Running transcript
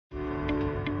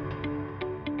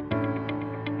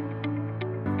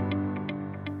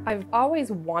I've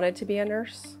always wanted to be a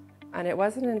nurse, and it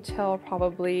wasn't until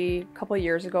probably a couple of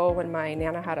years ago when my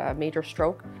Nana had a major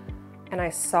stroke and I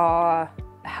saw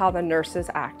how the nurses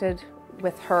acted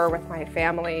with her, with my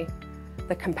family,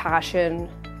 the compassion.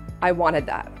 I wanted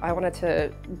that. I wanted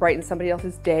to brighten somebody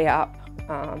else's day up,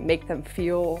 make them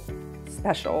feel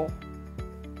special.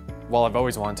 Well, I've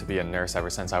always wanted to be a nurse ever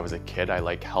since I was a kid. I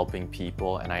like helping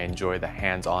people and I enjoy the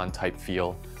hands-on type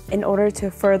feel. In order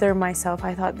to further myself,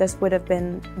 I thought this would have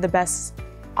been the best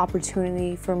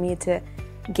opportunity for me to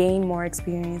gain more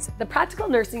experience. The Practical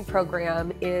Nursing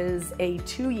Program is a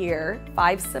 2-year,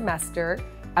 5-semester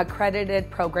accredited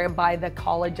program by the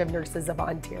College of Nurses of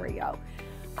Ontario.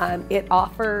 It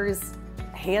offers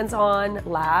hands-on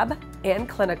lab and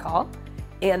clinical,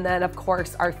 and then of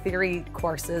course our theory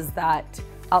courses that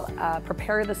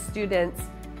prepare the students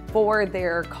for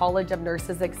their College of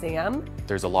Nurses exam.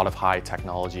 There's a lot of high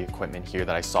technology equipment here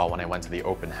that I saw when I went to the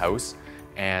open house,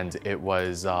 and it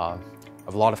was a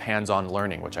lot of hands-on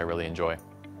learning, which I really enjoy.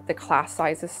 The class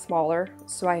size is smaller,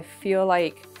 so I feel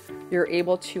like you're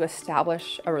able to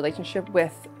establish a relationship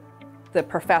with the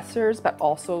professors, but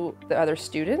also the other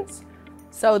students.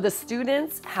 So the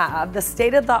students have the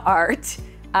state-of-the-art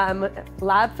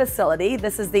lab facility.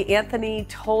 This is the Anthony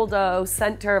Toldo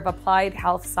Center of Applied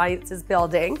Health Sciences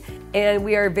building, and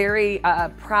we are very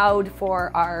proud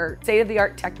for our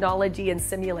state-of-the-art technology and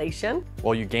simulation.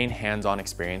 Well, you gain hands-on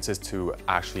experiences to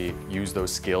actually use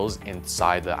those skills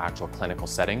inside the actual clinical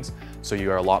settings, so you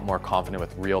are a lot more confident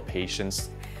with real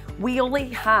patients. We only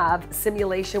have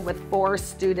simulation with 4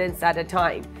 students at a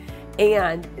time,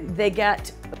 and they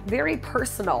get very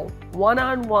personal,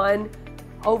 one-on-one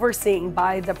overseen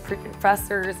by the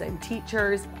professors and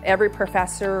teachers. Every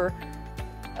professor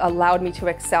allowed me to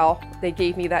excel. They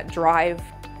gave me that drive.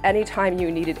 Anytime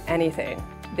you needed anything,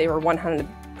 they were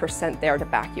 100% there to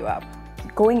back you up.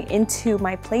 Going into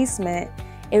my placement,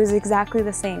 it was exactly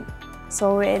the same.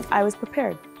 So I was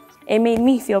prepared. It made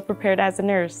me feel prepared as a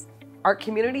nurse. Our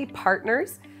community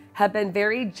partners have been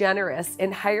very generous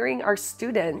in hiring our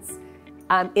students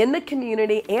in the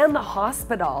community and the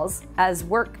hospitals as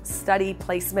work-study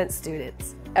placement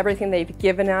students. Everything they've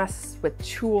given us with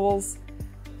tools,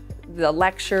 the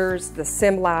lectures, the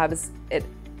sim labs,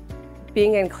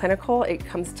 being in clinical, it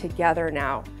comes together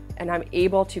now. And I'm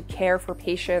able to care for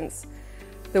patients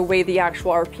the way the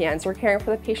actual RPNs are caring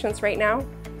for the patients right now.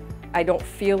 I don't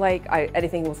feel like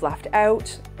anything was left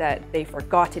out, that they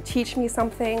forgot to teach me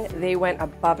something. They went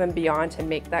above and beyond to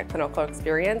make that clinical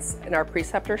experience in our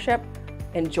preceptorship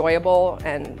enjoyable,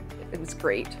 and it was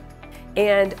great.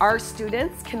 And our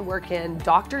students can work in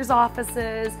doctors'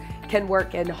 offices, can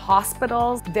work in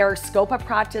hospitals. Their scope of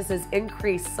practice has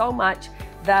increased so much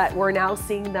that we're now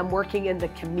seeing them working in the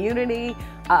community,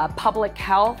 public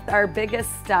health. Our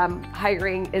biggest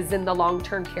hiring is in the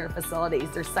long-term care facilities.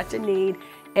 There's such a need,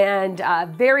 and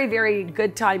very, very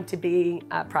good time to be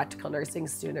a practical nursing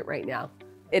student right now.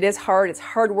 It is hard, it's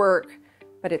hard work,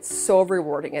 but it's so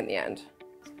rewarding in the end.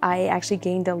 I actually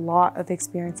gained a lot of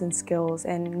experience and skills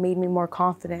and made me more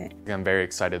confident. I'm very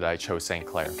excited that I chose St.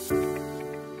 Clair.